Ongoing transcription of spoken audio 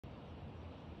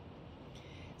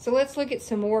So let's look at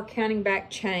some more counting back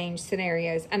change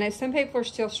scenarios. I know some people are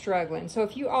still struggling. So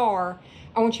if you are,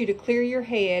 I want you to clear your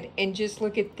head and just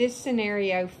look at this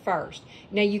scenario first.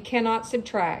 Now you cannot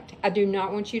subtract. I do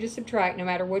not want you to subtract. No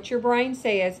matter what your brain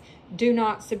says, do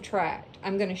not subtract.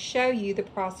 I'm going to show you the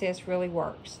process really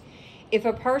works. If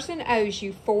a person owes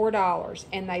you $4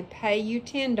 and they pay you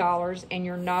 $10 and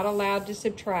you're not allowed to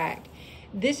subtract,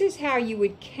 this is how you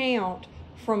would count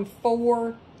from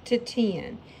 4 to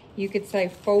 10. You could say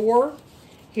 4,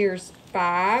 here's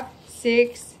 5,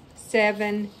 6,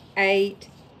 7, 8,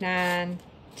 9,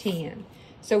 10.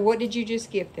 So what did you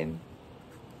just give them?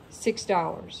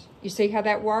 $6. You see how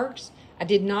that works? I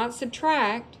did not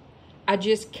subtract. I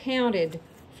just counted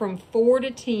from 4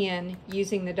 to 10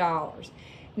 using the dollars.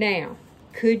 Now,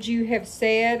 could you have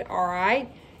said, all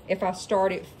right, if I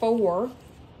start at 4,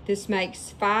 this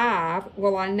makes 5.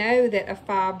 Well, I know that a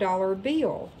 $5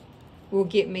 bill will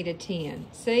get me to 10.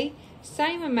 See?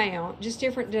 Same amount, just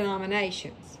different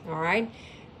denominations, all right?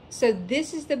 So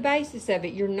this is the basis of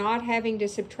it. You're not having to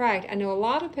subtract. I know a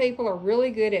lot of people are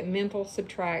really good at mental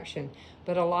subtraction,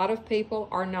 but a lot of people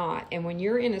are not. And when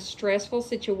you're in a stressful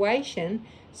situation,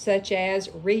 such as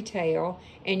retail,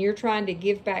 and you're trying to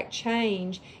give back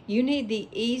change, you need the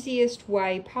easiest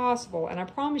way possible. And I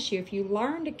promise you, if you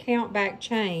learn to count back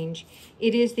change,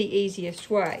 it is the easiest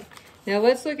way. Now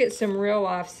let's look at some real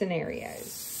life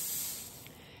scenarios.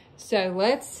 So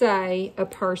let's say a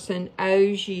person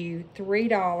owes you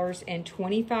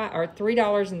 $3.25 or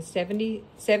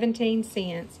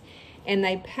 $3.17, and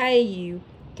they pay you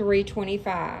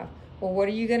 $3.25. Well, what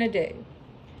are you going to do?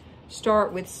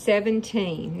 Start with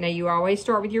 17. Now you always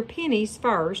start with your pennies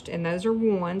first, and those are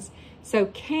ones. So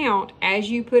count as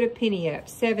you put a penny up.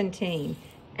 17,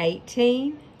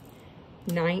 18,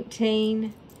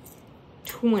 19,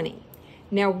 20.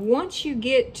 Now once you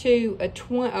get to a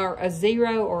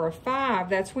 0 or a 5,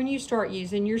 that's when you start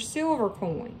using your silver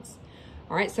coins.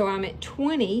 All right, so I'm at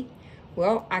 20.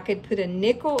 Well, I could put a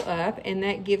nickel up, and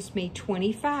that gives me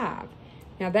 25.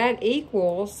 Now that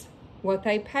equals what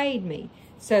they paid me.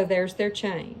 So there's their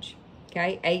change,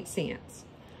 okay, 8 cents.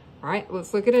 All right,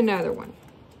 let's look at another one.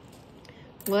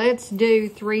 Let's do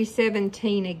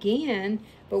 317 again,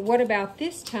 but what about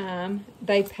this time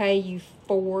they pay you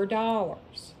 $4?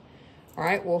 All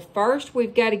right, well, first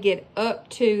we've got to get up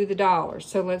to the dollars.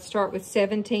 So let's start with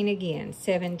 17 again.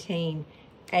 17,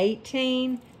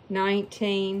 18,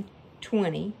 19,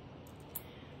 20.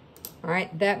 All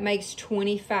right, that makes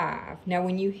 25. Now,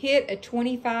 when you hit a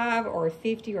 25 or a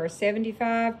 50 or a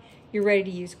 75, you're ready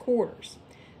to use quarters.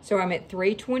 So I'm at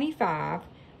 325.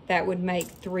 That would make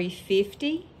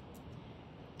 350,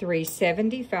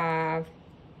 375,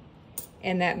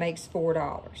 and that makes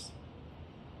 $4.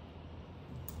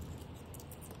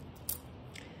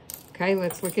 Okay,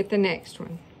 let's look at the next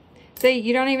one. See,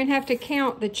 you don't even have to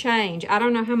count the change. I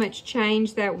don't know how much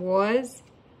change that was,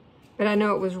 but I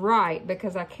know it was right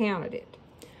because I counted it.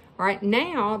 All right,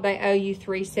 now they owe you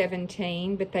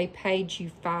 $3.17, but they paid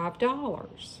you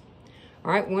 $5.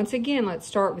 All right, once again, let's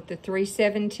start with the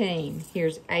 $3.17.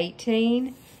 Here's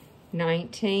 18,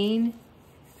 19,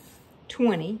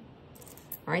 20.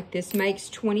 All right, this makes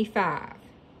 25.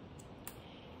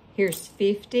 Here's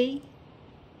 50,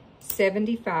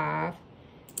 75.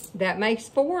 That makes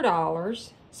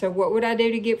 $4. So what would I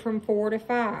do to get from 4 to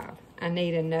 5? I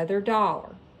need another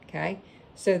 $1. Okay,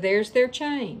 so there's their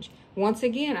change. Once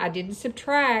again, I didn't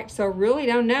subtract, so I really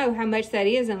don't know how much that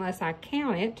is unless I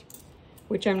count it,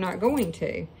 which I'm not going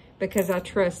to because I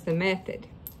trust the method.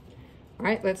 All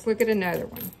right, let's look at another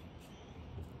one.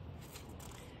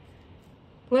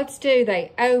 Let's do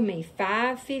they owe me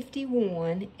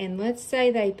 $5.51, and let's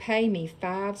say they pay me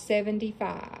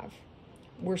 $5.75.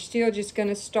 We're still just going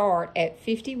to start at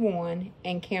 51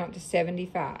 and count to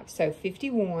 75. So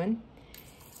 51,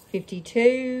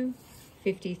 52,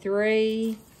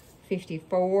 53,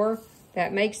 54.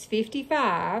 That makes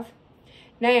 55.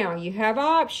 Now, you have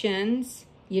options.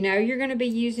 You know you're going to be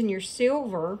using your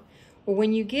silver. Well,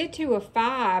 when you get to a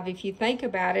 5, if you think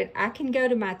about it, I can go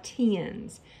to my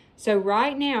tens. So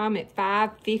right now, I'm at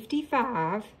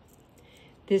 555.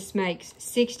 This makes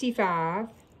 65,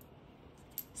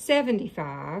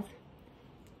 75,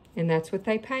 and that's what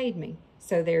they paid me.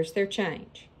 So there's their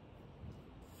change.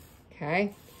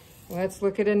 Okay, let's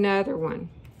look at another one.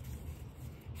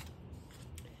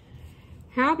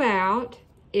 How about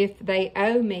if they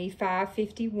owe me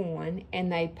 $5.51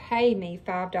 and they pay me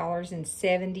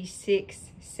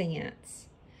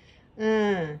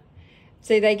 $5.76?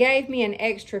 See, they gave me an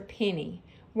extra penny.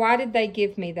 Why did they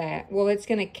give me that? Well, it's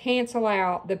going to cancel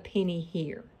out the penny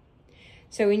here.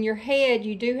 So in your head,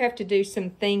 you do have to do some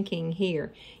thinking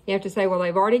here. You have to say, well,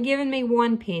 they've already given me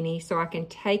 1 penny, so I can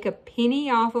take a penny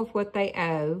off of what they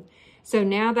owe. So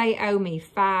now they owe me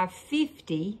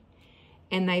 $5.50,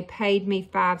 and they paid me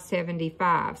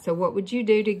 $5.75. So what would you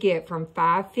do to get from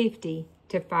 $5.50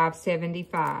 to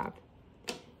 $5.75?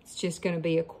 It's just going to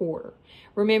be a quarter.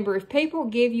 Remember, if people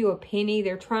give you a penny,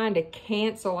 they're trying to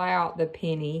cancel out the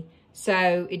penny,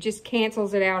 so it just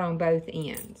cancels it out on both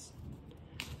ends.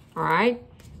 All right,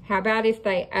 how about if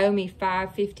they owe me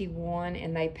 $5.51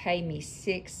 and they pay me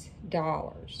 $6?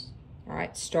 All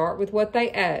right, start with what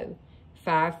they owe.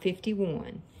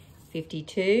 $5.51,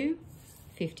 $52,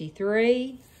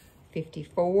 $53,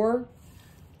 $54,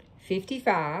 $55,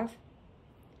 all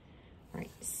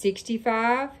right,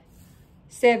 $65,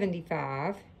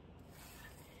 $75,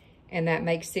 and that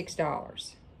makes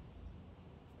 $6.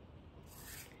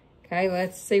 Okay,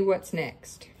 let's see what's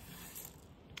next.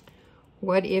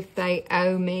 What if they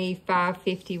owe me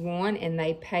 $5.51 and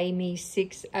they pay me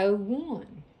 $6.01?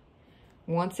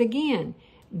 Once again,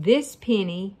 this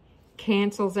penny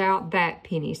cancels out that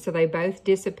penny, so they both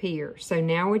disappear. So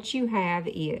now what you have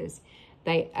is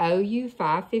they owe you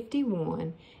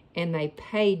 $5.51 and they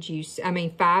paid you,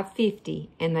 $5.50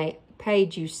 and they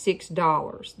paid you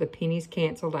 $6. The pennies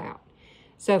canceled out.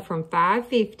 So from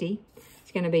 $5.50,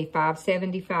 it's going to be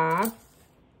 $5.75.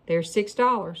 There's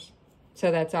 $6. So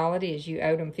that's all it is. You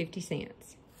owed them 50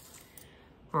 cents.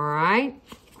 All right.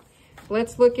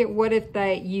 Let's look at what if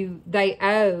they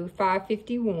owe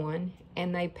 $5.51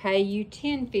 and they pay you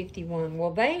 $10.51.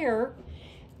 Well,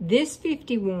 this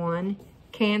 51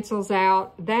 cancels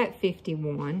out that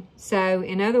 51. So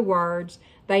in other words,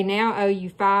 they now owe you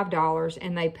 $5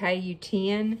 and they pay you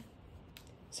 10.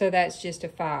 So that's just a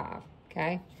 5.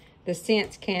 Okay. The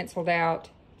cents canceled out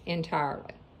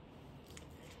entirely.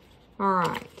 All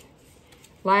right.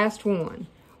 Last one.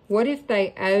 What if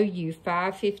they owe you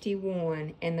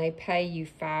 $5.51 and they pay you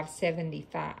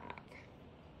 $5.75?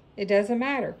 It doesn't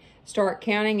matter. Start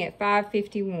counting at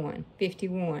 $5.51,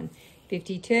 51,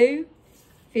 52,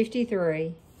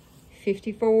 53,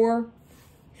 54,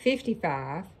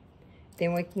 55.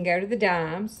 Then we can go to the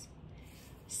dimes.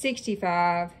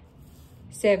 65,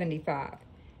 75.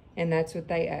 And that's what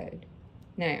they owed.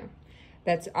 Now,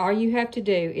 that's all you have to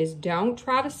do is don't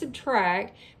try to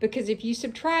subtract, because if you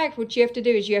subtract, what you have to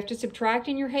do is you have to subtract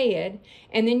in your head,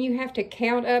 and then you have to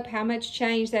count up how much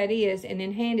change that is and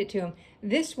then hand it to them.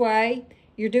 This way,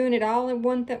 you're doing it all in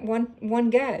one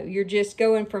go. You're just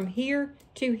going from here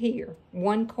to here,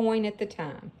 1 coin at the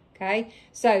time, okay?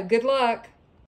 So good luck.